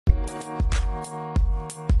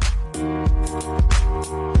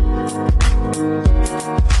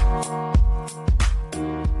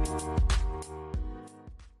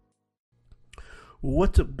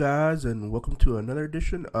What's up, guys, and welcome to another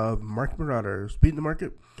edition of Market Marauders, beating the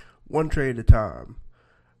market one trade at a time.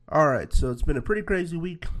 Alright, so it's been a pretty crazy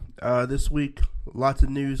week this week. Lots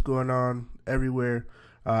of news going on everywhere.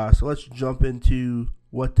 So let's jump into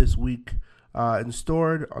what this week in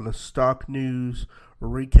store on the stock news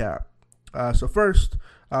recap. So first,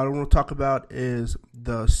 what I want to talk about is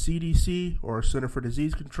the CDC, or Center for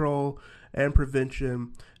Disease Control and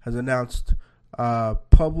Prevention, has announced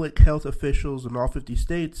public health officials in all 50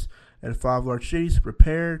 states and 5 large cities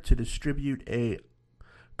prepare to distribute a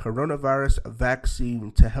coronavirus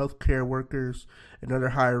vaccine to healthcare workers and other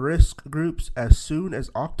high-risk groups as soon as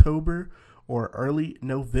October or early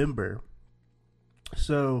November.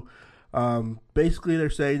 So basically they're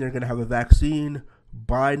saying they're going to have a vaccine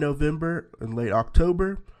by November and late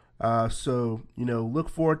October. So, look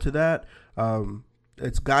forward to that.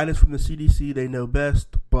 It's guidance from the CDC. They know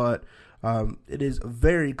best, but it is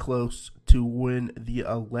very close to when the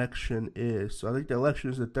election is. So I think the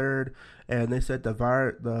election is the 3rd, and they said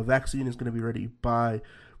the vaccine is going to be ready by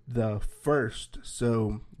the 1st.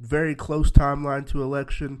 So very close timeline to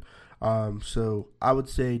election. So I would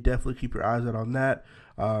say definitely keep your eyes out on that.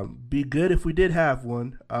 Be good if we did have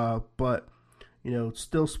one, but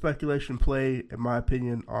still speculation play, in my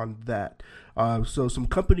opinion, on that. So some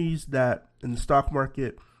companies that in the stock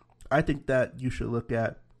market, I think that you should look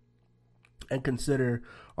at and consider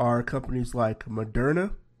are companies like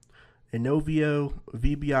Moderna, Inovio,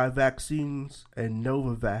 VBI Vaccines, and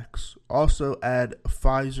Novavax. Also add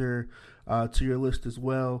Pfizer to your list as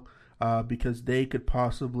well, because they could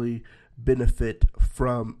possibly benefit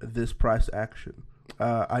from this price action.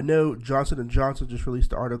 I know Johnson & Johnson just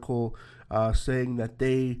released an article saying that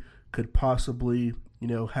they could possibly,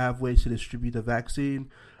 have ways to distribute the vaccine.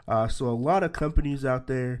 So a lot of companies out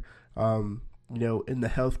there, in the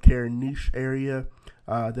healthcare niche area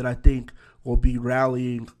that I think will be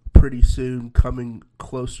rallying pretty soon, coming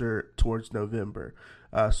closer towards November.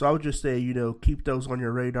 So I would just say, keep those on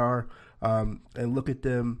your radar and look at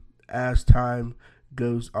them as time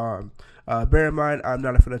goes on. Bear in mind, I'm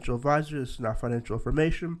not a financial advisor. This is not financial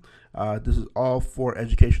information. This is all for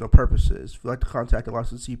educational purposes. If you'd like to contact a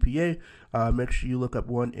licensed CPA, make sure you look up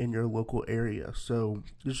one in your local area. So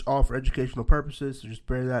this is all for educational purposes, so just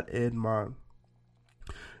bear that in mind.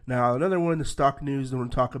 Now, another one in the stock news that I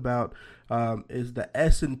want to talk about is the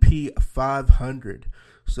S&P 500.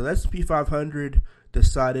 So the S&P 500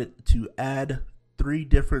 decided to add 3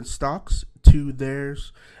 different stocks to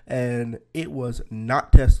theirs, and it was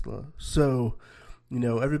not Tesla. So,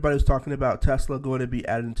 everybody was talking about Tesla going to be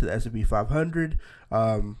added to the S&P 500.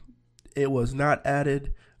 It was not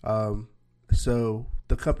added. So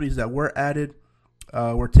the companies that were added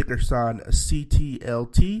were ticker sign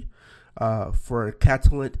CTLT. For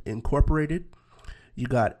Catalent Incorporated. You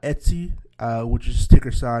got Etsy, which is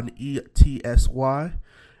ticker sign ETSY,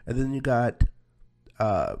 and then you got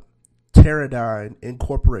Teradyne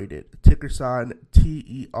Incorporated, ticker sign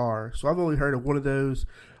TER. So I've only heard of one of those,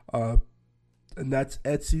 and that's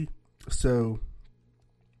Etsy. So,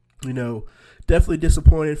 definitely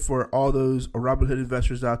disappointed for all those Robinhood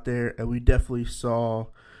investors out there, and we definitely saw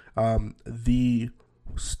the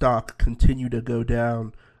stock continue to go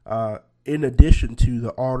down, in addition to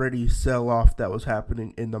the already sell-off that was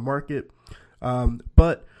happening in the market.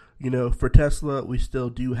 But, for Tesla, we still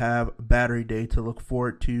do have Battery Day to look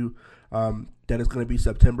forward to. That is going to be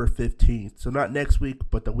September 15th. So not next week,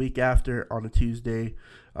 but the week after on a Tuesday,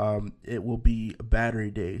 it will be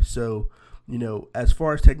Battery Day. So, as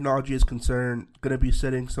far as technology is concerned, going to be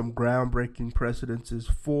setting some groundbreaking precedences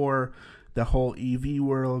for the whole EV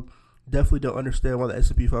world. Definitely don't understand why the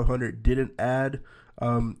S&P 500 didn't add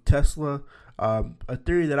Tesla. A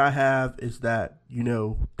theory that I have is that,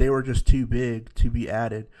 they were just too big to be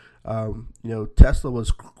added. Tesla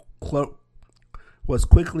was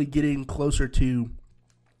quickly getting closer to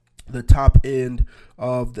the top end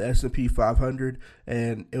of the S&P 500,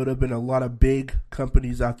 and it would have been a lot of big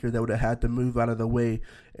companies out there that would have had to move out of the way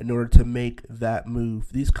in order to make that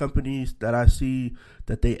move. These companies that I see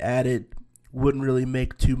that they added wouldn't really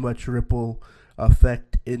make too much ripple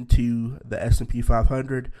effect into the S&P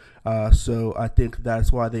 500. So I think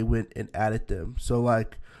that's why they went and added them. So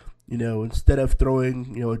instead of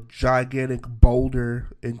throwing, a gigantic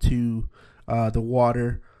boulder into the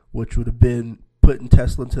water, which would have been putting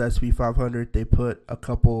Tesla into the S&P 500, they put a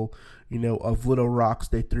couple, of little rocks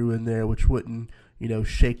they threw in there, which wouldn't,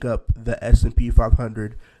 shake up the S&P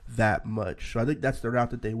 500 that much. So I think that's the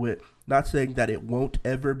route that they went. Not saying that it won't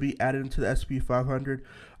ever be added into the S&P 500,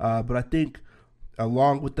 but I think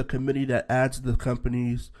along with the committee that adds the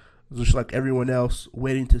companies, just like everyone else,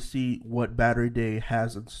 waiting to see what Battery Day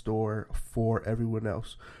has in store for everyone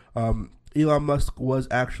else. Elon Musk was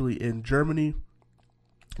actually in Germany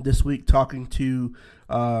this week talking to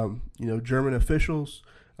German officials.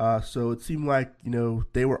 So it seemed like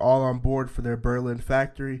they were all on board for their Berlin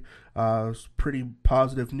factory. It was pretty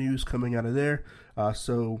positive news coming out of there.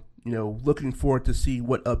 So looking forward to see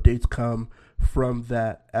what updates come from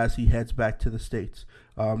that as he heads back to the States.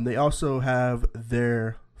 They also have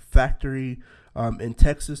their factory in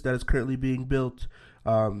Texas that is currently being built.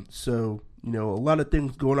 So a lot of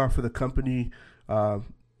things going on for the company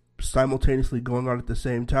simultaneously going on at the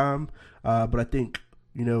same time. But I think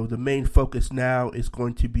the main focus now is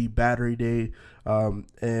going to be Battery Day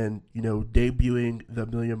and debuting the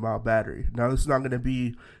 $1 Million Mile battery. Now, this is not going to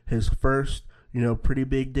be his first pretty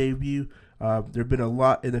big debut. There have been a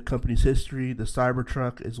lot in the company's history, the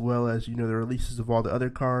Cybertruck, as well as the releases of all the other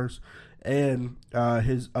cars, and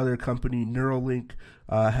his other company, Neuralink,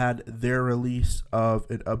 had their release of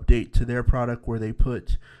an update to their product where they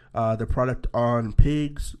put the product on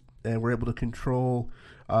pigs and were able to control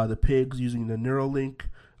the pigs using the Neuralink.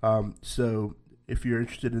 So if you're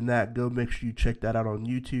interested in that, go make sure you check that out on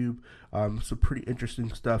YouTube. Some pretty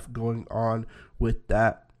interesting stuff going on with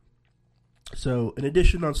that. So in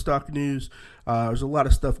addition on stock news, there's a lot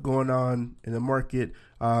of stuff going on in the market.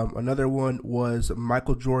 Another one was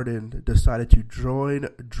Michael Jordan decided to join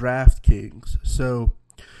DraftKings. So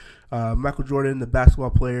Michael Jordan, the basketball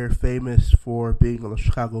player famous for being on the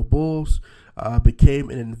Chicago Bulls, became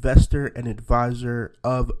an investor and advisor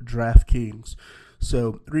of DraftKings.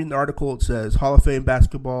 So reading the article, it says Hall of Fame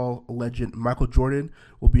basketball legend Michael Jordan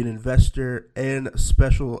will be an investor and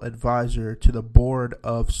special advisor to the board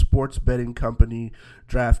of sports betting company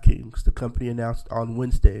DraftKings, the company announced on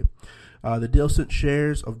Wednesday. The deal sent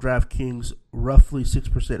shares of DraftKings roughly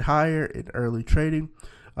 6% higher in early trading.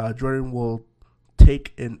 Jordan will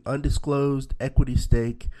take an undisclosed equity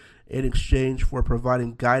stake in exchange for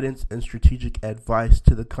providing guidance and strategic advice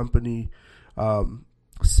to the company,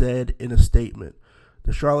 said in a statement.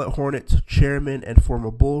 The Charlotte Hornets chairman and former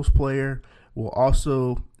Bulls player will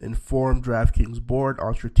also inform DraftKings board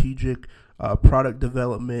on strategic product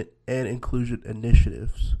development and inclusion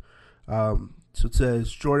initiatives. So it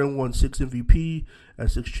says Jordan won 6 MVP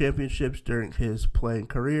and 6 championships during his playing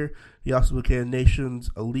career. He also became the nation's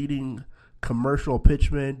leading commercial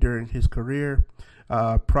pitchman during his career.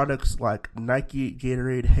 Products like Nike,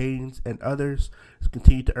 Gatorade, Hanes, and others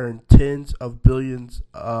continue to earn tens of billions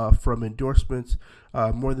from endorsements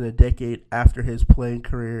more than a decade after his playing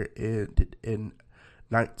career ended in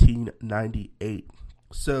 1998.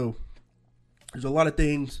 So there's a lot of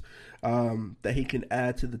things that he can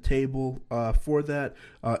add to the table for that.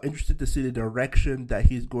 Interested to see the direction that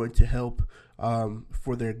he's going to help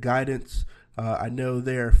for their guidance. I know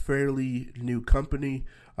they're a fairly new company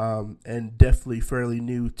and definitely fairly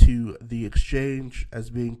new to the exchange as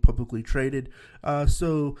being publicly traded.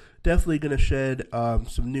 So definitely going to shed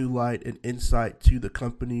some new light and insight to the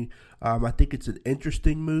company. I think it's an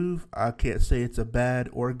interesting move. I can't say it's a bad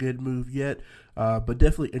or good move yet, but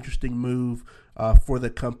definitely interesting move for the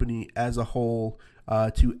company as a whole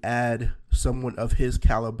to add someone of his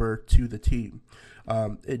caliber to the team.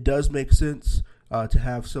 It does make sense to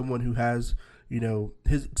have someone who has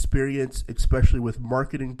his experience, especially with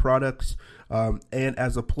marketing products, and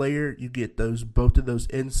as a player, you get both of those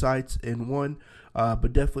insights in one.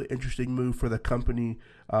 But definitely interesting move for the company,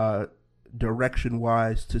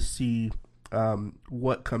 direction-wise, to see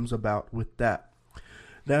what comes about with that.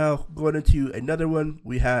 Now, going into another one,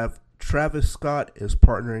 we have Travis Scott is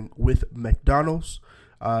partnering with McDonald's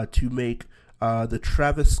to make the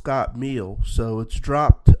Travis Scott meal. So it's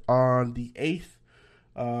dropped on the 8th.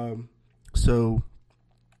 So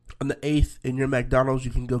on the 8th in your McDonald's,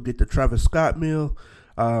 you can go get the Travis Scott meal.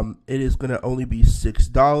 It is going to only be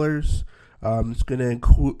 $6. It's going to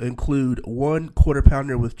include 1 quarter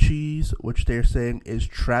pounder with cheese, which they're saying is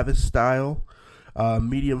Travis style,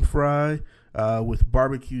 medium fry with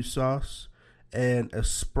barbecue sauce, and a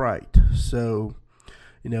Sprite. So,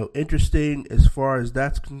 interesting as far as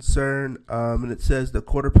that's concerned. And it says the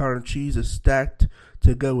quarter pounder cheese is stacked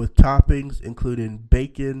to go with toppings, including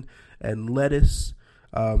bacon and lettuce.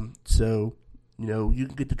 So, you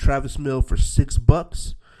can get the Travis meal for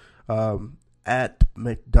 $6 at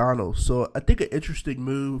McDonald's. So I think an interesting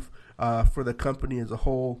move for the company as a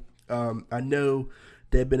whole. I know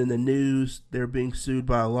they've been in the news. They're being sued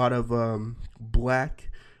by a lot of black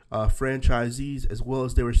franchisees, as well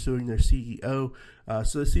as they were suing their CEO.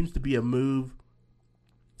 So it seems to be a move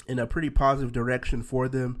in a pretty positive direction for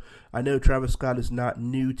them. I know Travis Scott is not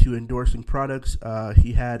new to endorsing products.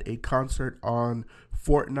 He had a concert on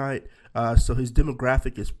Fortnite, so his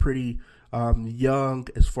demographic is pretty young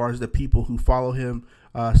as far as the people who follow him.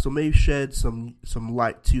 So maybe shed some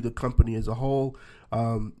light to the company as a whole,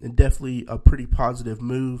 and definitely a pretty positive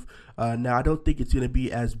move. Now, I don't think it's going to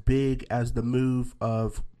be as big as the move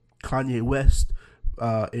of Kanye West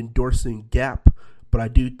endorsing Gap, but I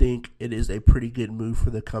do think it is a pretty good move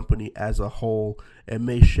for the company as a whole and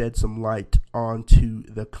may shed some light onto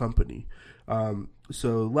the company.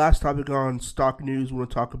 So last topic on stock news we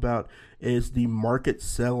want to talk about is the market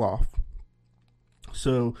sell-off.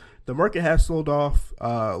 So the market has sold off.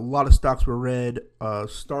 A lot of stocks were red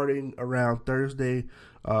starting around Thursday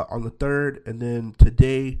on the 3rd, and then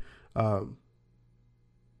today on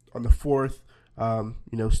the 4th,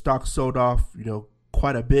 stocks sold off,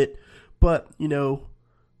 quite a bit. But,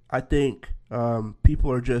 I think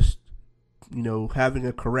people are just, having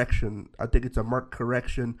a correction. I think it's a marked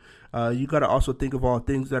correction. You got to also think of all the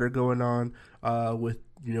things that are going on with,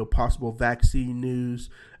 possible vaccine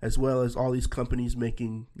news, as well as all these companies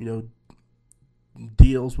making,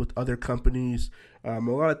 deals with other companies. A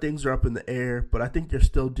lot of things are up in the air, but I think there's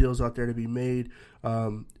still deals out there to be made.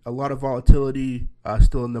 A lot of volatility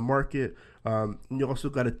still in the market. You also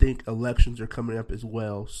got to think elections are coming up as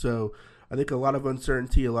well. So I think a lot of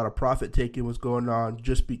uncertainty, a lot of profit taking was going on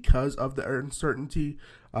just because of the uncertainty.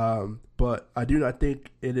 But I do not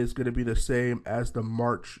think it is going to be the same as the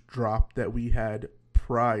March drop that we had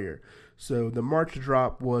prior. So the March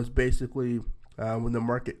drop was basically when the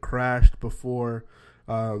market crashed before,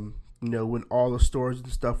 when all the stores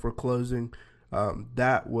and stuff were closing.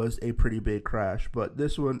 That was a pretty big crash. But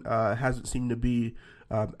this one hasn't seemed to be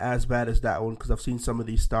as bad as that one, because I've seen some of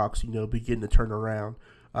these stocks, begin to turn around.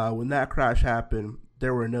 When that crash happened,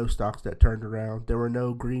 there were no stocks that turned around. There were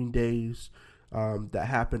no green days that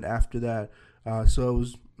happened after that. So it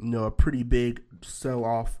was, a pretty big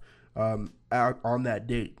sell-off out on that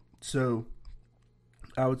date. So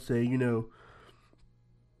I would say,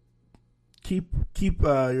 keep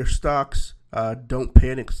your stocks. Don't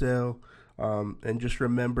panic sell, and just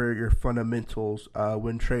remember your fundamentals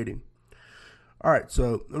when trading. All right,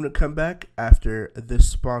 so I'm going to come back after this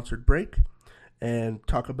sponsored break and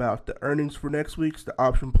talk about the earnings for next week's, the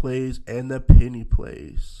option plays, and the penny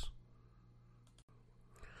plays.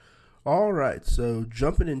 All right, so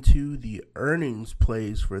jumping into the earnings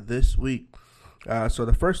plays for this week. So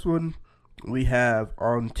the first one we have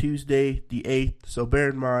on Tuesday, the 8th. So bear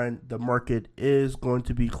in mind, the market is going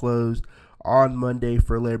to be closed on Monday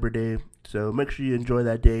for Labor Day. So make sure you enjoy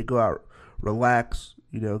that day. Go out, relax,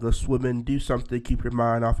 go swimming, do something to keep your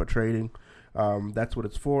mind off of trading. That's what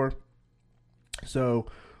it's for. So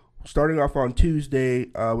starting off on Tuesday,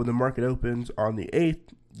 when the market opens on the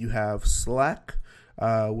 8th, you have Slack,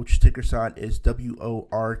 which ticker sign is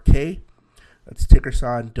WORK. That's ticker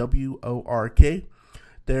sign WORK.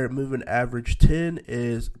 Their moving average 10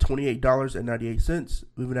 is $28.98.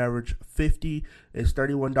 Moving average 50 is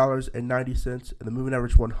 $31.90. And the moving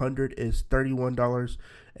average 100 is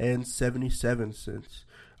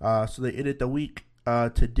 $31.77. So they ended the week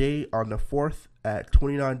today on the 4th at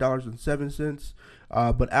 $29.07.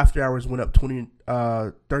 But after hours went up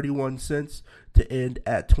 31 cents to end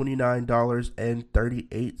at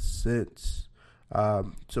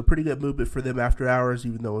 $29.38. So pretty good movement for them after hours,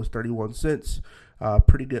 even though it was 31 cents.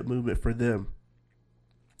 Pretty good movement for them.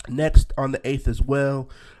 Next, on the 8th as well,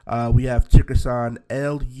 we have ticker sign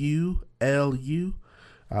LULU.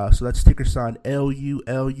 So that's ticker sign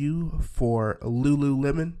LULU for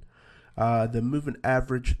Lululemon. The moving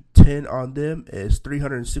average 10 on them is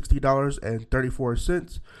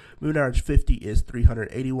 $360.34. Moving average 50 is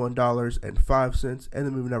 $381.05. And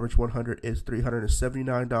the moving average 100 is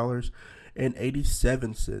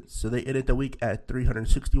 $379.87. So they ended the week at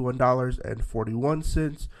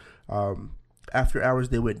 $361.41. After hours,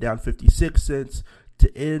 they went down 56 cents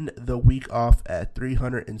to end the week off at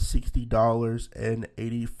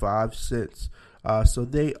 $360.85. So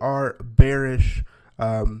they are bearish,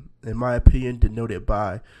 in my opinion, denoted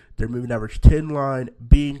by their moving average 10 line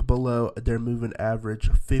being below their moving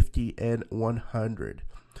average 50 and 100.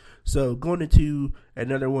 So going into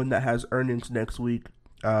another one that has earnings next week,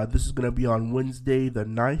 this is going to be on Wednesday the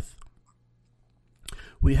 9th.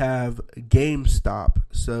 We have GameStop.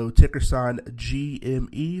 So ticker sign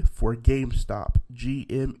GME for GameStop.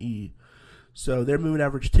 GME. So their moving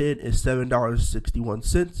average 10 is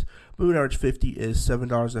 $7.61. Moving average 50 is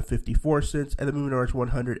 $7.54, and the moving average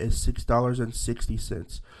 100 is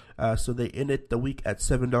 $6.60. So they ended the week at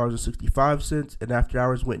 $7.65, and after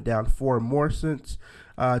hours went down 4 more cents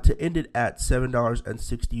to end it at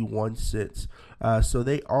 $7.61. So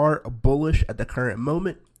they are bullish at the current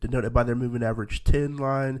moment, denoted by their moving average 10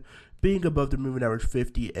 line being above the moving average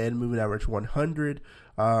 50 and moving average 100.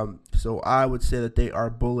 So I would say that they are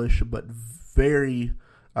bullish, but very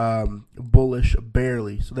bullish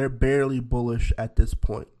barely. So they're barely bullish at this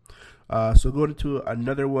point. So going to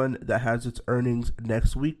another one that has its earnings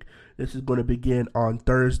next week. This is going to begin on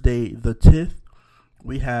Thursday the 10th.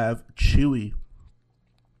 We have Chewy.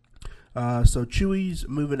 So Chewy's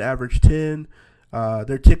moving average 10.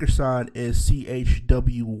 Their ticker sign is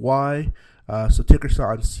CHWY. So ticker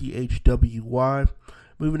sign CHWY.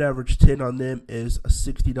 Moving average 10 on them is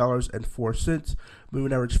 $60.04.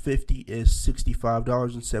 Moving average 50 is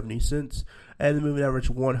 $65.70. And the moving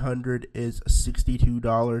average 100 is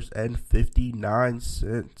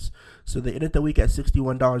 $62.59. So they ended the week at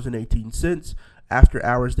 $61.18. After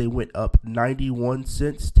hours, they went up 91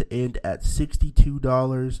 cents to end at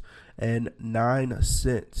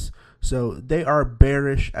 $62.09. So they are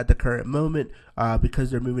bearish at the current moment because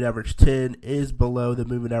their moving average 10 is below the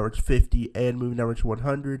moving average 50 and moving average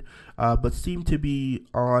 100, but seem to be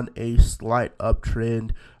on a slight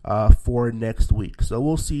uptrend for next week. So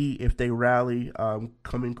we'll see if they rally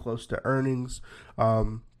coming close to earnings,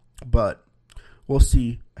 but we'll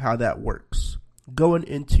see how that works. Going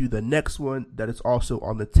into the next one that is also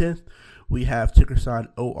on the 10th, we have ticker sign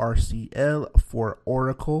ORCL for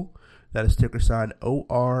Oracle. That is ticker sign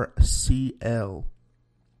ORCL.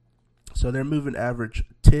 So their moving average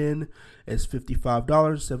 10 is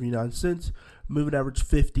 $55.79. Moving average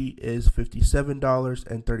 50 is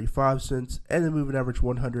 $57.35. And the moving average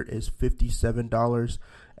 100 is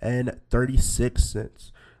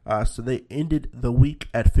 $57.36. So they ended the week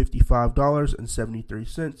at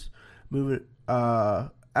 $55.73. Moving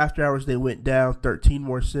after hours, they went down 13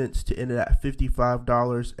 more cents to end it at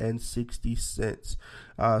 $55.60.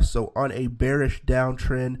 So on a bearish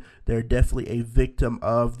downtrend, they're definitely a victim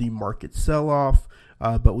of the market sell-off,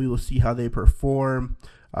 but we will see how they perform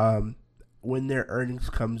when their earnings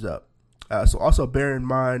comes up. So also bear in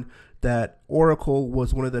mind that Oracle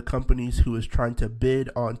was one of the companies who was trying to bid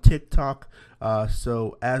on TikTok.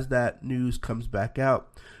 So as that news comes back out,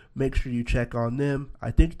 make sure you check on them.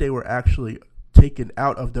 I think they were actually taken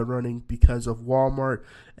out of the running because of Walmart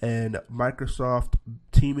and Microsoft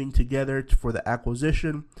teaming together for the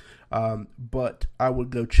acquisition. But I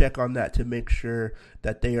would go check on that to make sure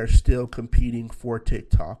that they are still competing for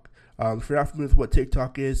TikTok. If you're not familiar with what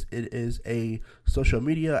TikTok is, it is a social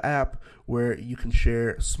media app where you can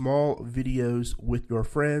share small videos with your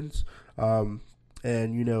friends. And,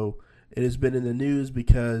 you know, it has been in the news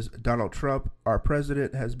because Donald Trump, our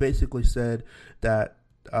president, has basically said that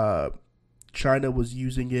China was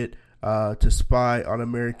using it to spy on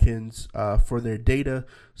Americans for their data.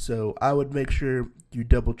 So I would make sure you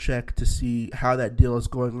double check to see how that deal is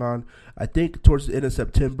going on. I think towards the end of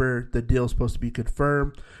September, the deal is supposed to be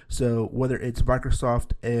confirmed. So whether it's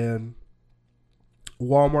Microsoft and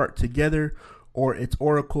Walmart together or it's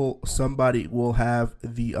Oracle, somebody will have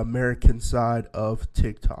the American side of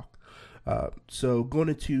TikTok. So going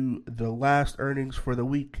into the last earnings for the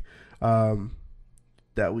week,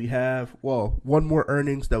 that we have, well, one more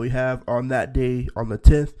earnings that we have on that day, on the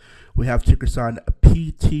 10th, we have ticker sign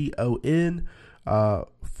PTON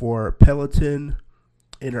for Peloton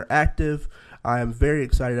Interactive. I am very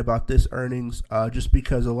excited about this earnings just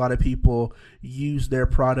because a lot of people use their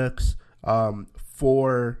products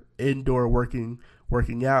for indoor working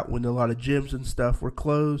out when a lot of gyms and stuff were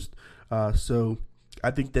closed. So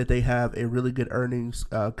I think that they have a really good earnings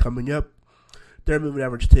coming up. Their moving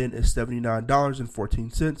average 10 is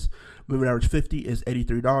 $79.14. Moving average 50 is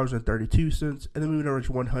 $83.32. And the moving average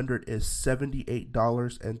 100 is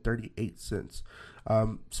 $78.38.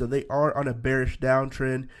 So they are on a bearish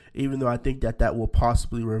downtrend, even though I think that will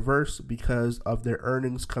possibly reverse because of their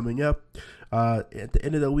earnings coming up. At the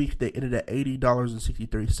end of the week, they ended at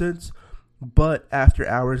 $80.63. But after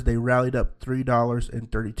hours, they rallied up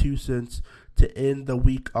 $3.32 to end the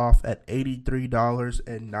week off at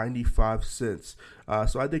 $83.95.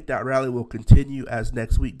 So I think that rally will continue as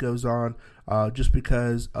next week goes on, just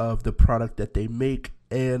because of the product that they make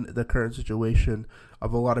and the current situation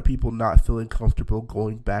of a lot of people not feeling comfortable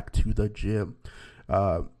going back to the gym.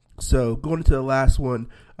 So going into the last one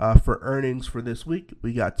for earnings for this week,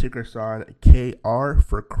 we got ticker sign KR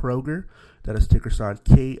for Kroger. That is ticker sign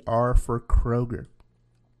KR for Kroger.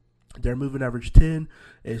 Their moving average 10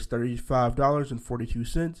 is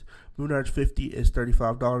 $35.42. Moving average 50 is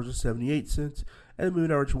 $35.78. And the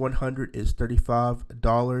moving average 100 is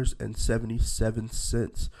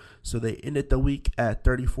 $35.77. So they ended the week at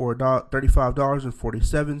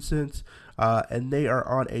 $35.47. And they are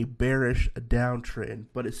on a bearish downtrend.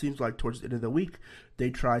 But it seems like towards the end of the week, they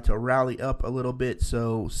try to rally up a little bit.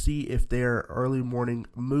 So see if they're early morning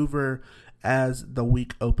mover as the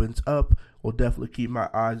week opens up. We'll definitely keep my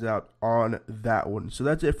eyes out on that one. So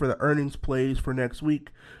that's it for the earnings plays for next week.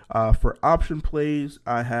 For option plays,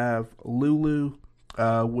 I have Lulu,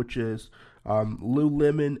 which is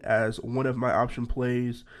Lululemon as one of my option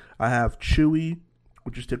plays. I have Chewy,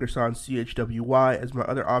 which is ticker sign CHWY, as my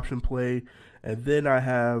other option play. And then I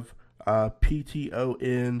have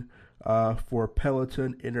PTON for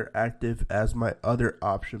Peloton Interactive as my other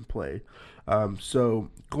option play. So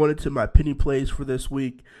going into my penny plays for this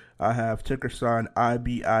week, I have ticker sign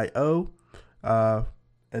IBIO, and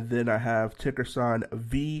then I have ticker sign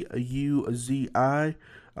VUZI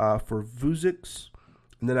for Vuzix,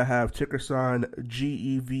 and then I have ticker sign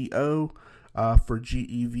GEVO for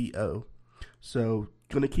GEVO. So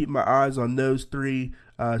going to keep my eyes on those three.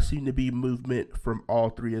 Seem to be movement from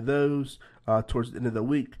all three of those towards the end of the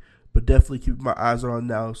week, but definitely keep my eyes on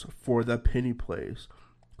those for the penny plays.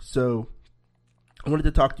 So I wanted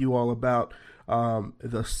to talk to you all about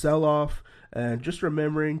the sell-off and just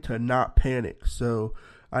remembering to not panic. So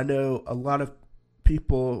I know a lot of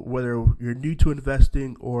people, whether you're new to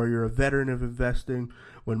investing or you're a veteran of investing,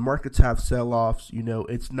 when markets have sell-offs,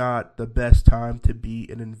 it's not the best time to be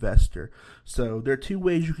an investor. So there are two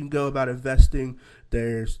ways you can go about investing.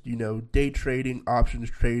 There's, day trading, options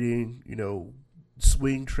trading,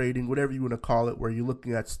 swing trading, whatever you want to call it, where you're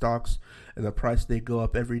looking at stocks and the price they go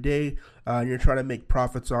up every day, and you're trying to make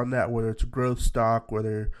profits on that, whether it's a growth stock,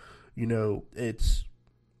 whether it's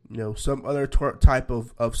some other type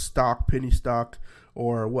of stock, penny stock,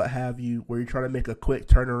 or what have you, where you're trying to make a quick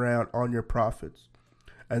turnaround on your profits.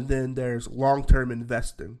 And then there's long-term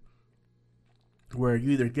investing, where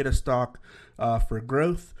you either get a stock for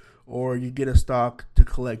growth or you get a stock to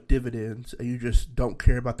collect dividends, and you just don't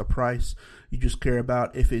care about the price. You just care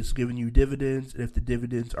about if it's giving you dividends and if the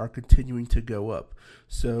dividends are continuing to go up.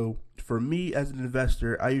 So for me as an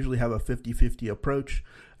investor, I usually have a 50-50 approach.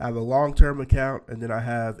 I have a long-term account, and then I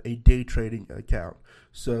have a day trading account.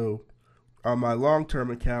 So on my long-term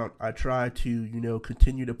account, I try to,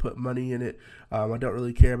 continue to put money in it. I don't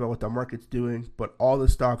really care about what the market's doing, but all the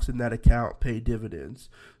stocks in that account pay dividends.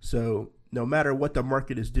 So no matter what the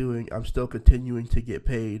market is doing, I'm still continuing to get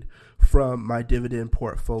paid from my dividend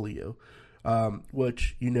portfolio,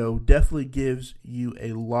 which, definitely gives you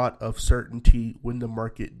a lot of certainty when the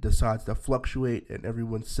market decides to fluctuate and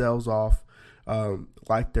everyone sells off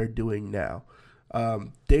like they're doing now.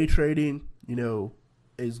 Day trading,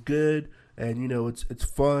 is good, and, it's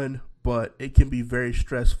fun, but it can be very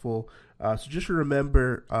stressful. So just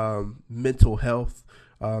remember mental health.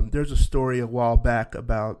 There's a story a while back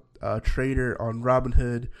about a trader on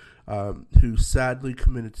Robinhood who sadly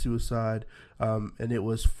committed suicide, and it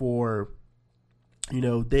was for,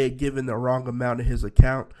 they had given the wrong amount of his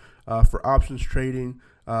account for options trading,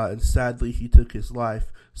 and sadly he took his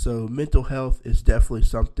life. So mental health is definitely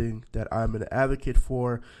something that I'm an advocate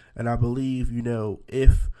for, and I believe,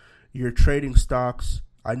 if you're trading stocks,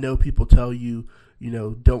 I know people tell you,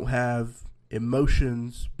 don't have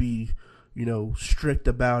emotions, be strict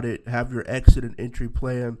about it, have your exit and entry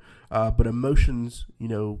plan, but emotions,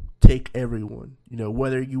 take everyone,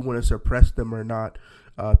 whether you want to suppress them or not.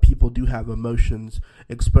 People do have emotions,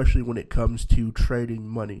 especially when it comes to trading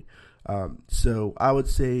money. So I would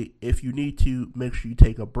say if you need to, make sure you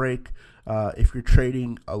take a break. If you're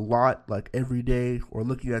trading a lot, like every day, or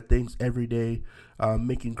looking at things every day,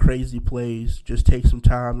 making crazy plays, just take some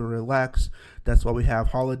time and relax. That's why we have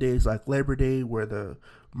holidays like Labor Day where the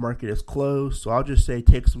market is closed. So I'll just say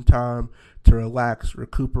take some time to relax,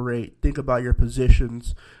 recuperate, think about your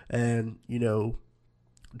positions, and,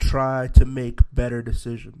 try to make better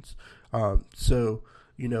decisions.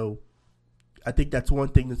 I think that's one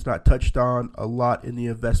thing that's not touched on a lot in the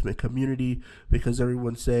investment community, because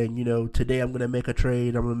everyone's saying, today I'm going to make a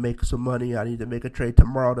trade, I'm going to make some money, I need to make a trade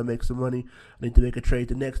tomorrow to make some money, I need to make a trade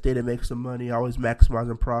the next day to make some money, always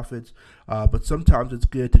maximizing profits. But sometimes it's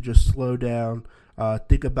good to just slow down,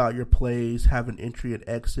 think about your plays, have an entry and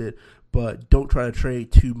exit, but don't try to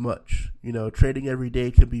trade too much. Trading every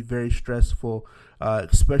day can be very stressful,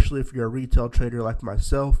 especially if you're a retail trader like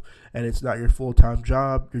myself and it's not your full-time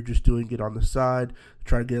job. You're just doing it on the side to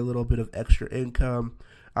try to get a little bit of extra income.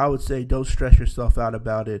 I would say don't stress yourself out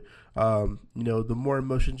about it. The more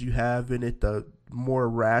emotions you have in it, the more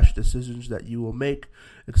rash decisions that you will make,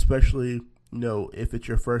 especially if it's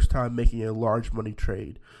your first time making a large money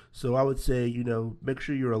trade. So I would say, make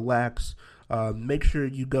sure you relax. Make sure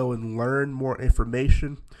you go and learn more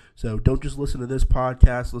information. So don't just listen to this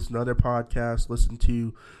podcast, listen to other podcasts, listen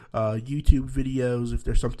to YouTube videos. If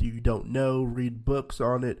there's something you don't know, read books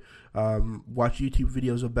on it, watch YouTube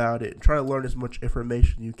videos about it, and try to learn as much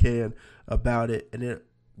information you can about it. And it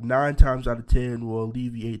 9 times out of 10 will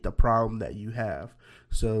alleviate the problem that you have.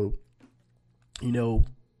 So,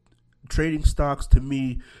 trading stocks to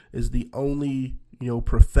me is the only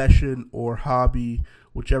profession or hobby,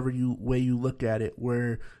 whichever way you look at it,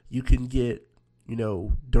 where you can get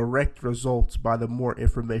direct results by the more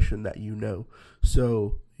information that you know.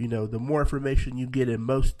 So the more information you get in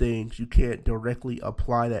most things, you can't directly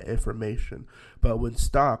apply that information. But when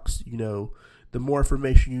stocks, the more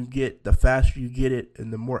information you get, the faster you get it,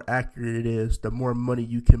 and the more accurate it is, the more money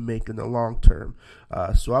you can make in the long term.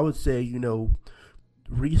 So I would say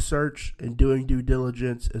research and doing due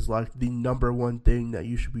diligence is like the number one thing that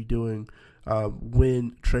you should be doing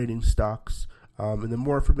when trading stocks. And the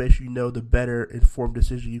more information you know, the better informed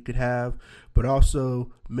decision you could have. But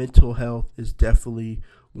also, mental health is definitely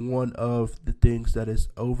one of the things that is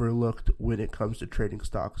overlooked when it comes to trading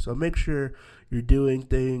stocks. So make sure you're doing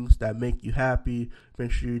things that make you happy. Make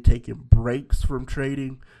sure you're taking breaks from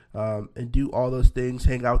trading, and do all those things.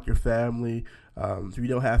 Hang out with your family. If you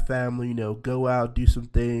don't have family, go out, do some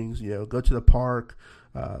things. Go to the park,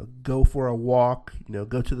 go for a walk.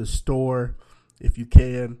 Go to the store if you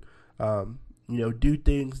can. Do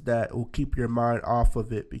things that will keep your mind off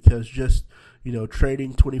of it, because just,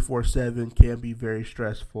 trading 24/7 can be very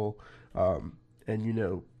stressful.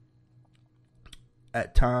 And,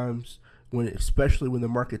 at times, especially when the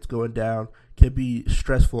market's going down, can be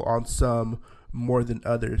stressful on some more than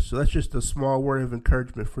others. So that's just a small word of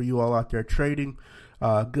encouragement for you all out there trading.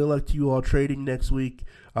 Good luck to you all trading next week.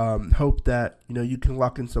 Hope that you can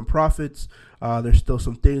lock in some profits. There's still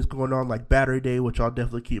some things going on like Battery Day, which I'll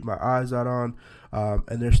definitely keep my eyes out on.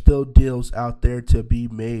 And there's still deals out there to be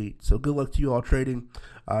made. So good luck to you all trading.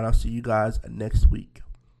 And I'll see you guys next week.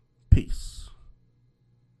 Peace.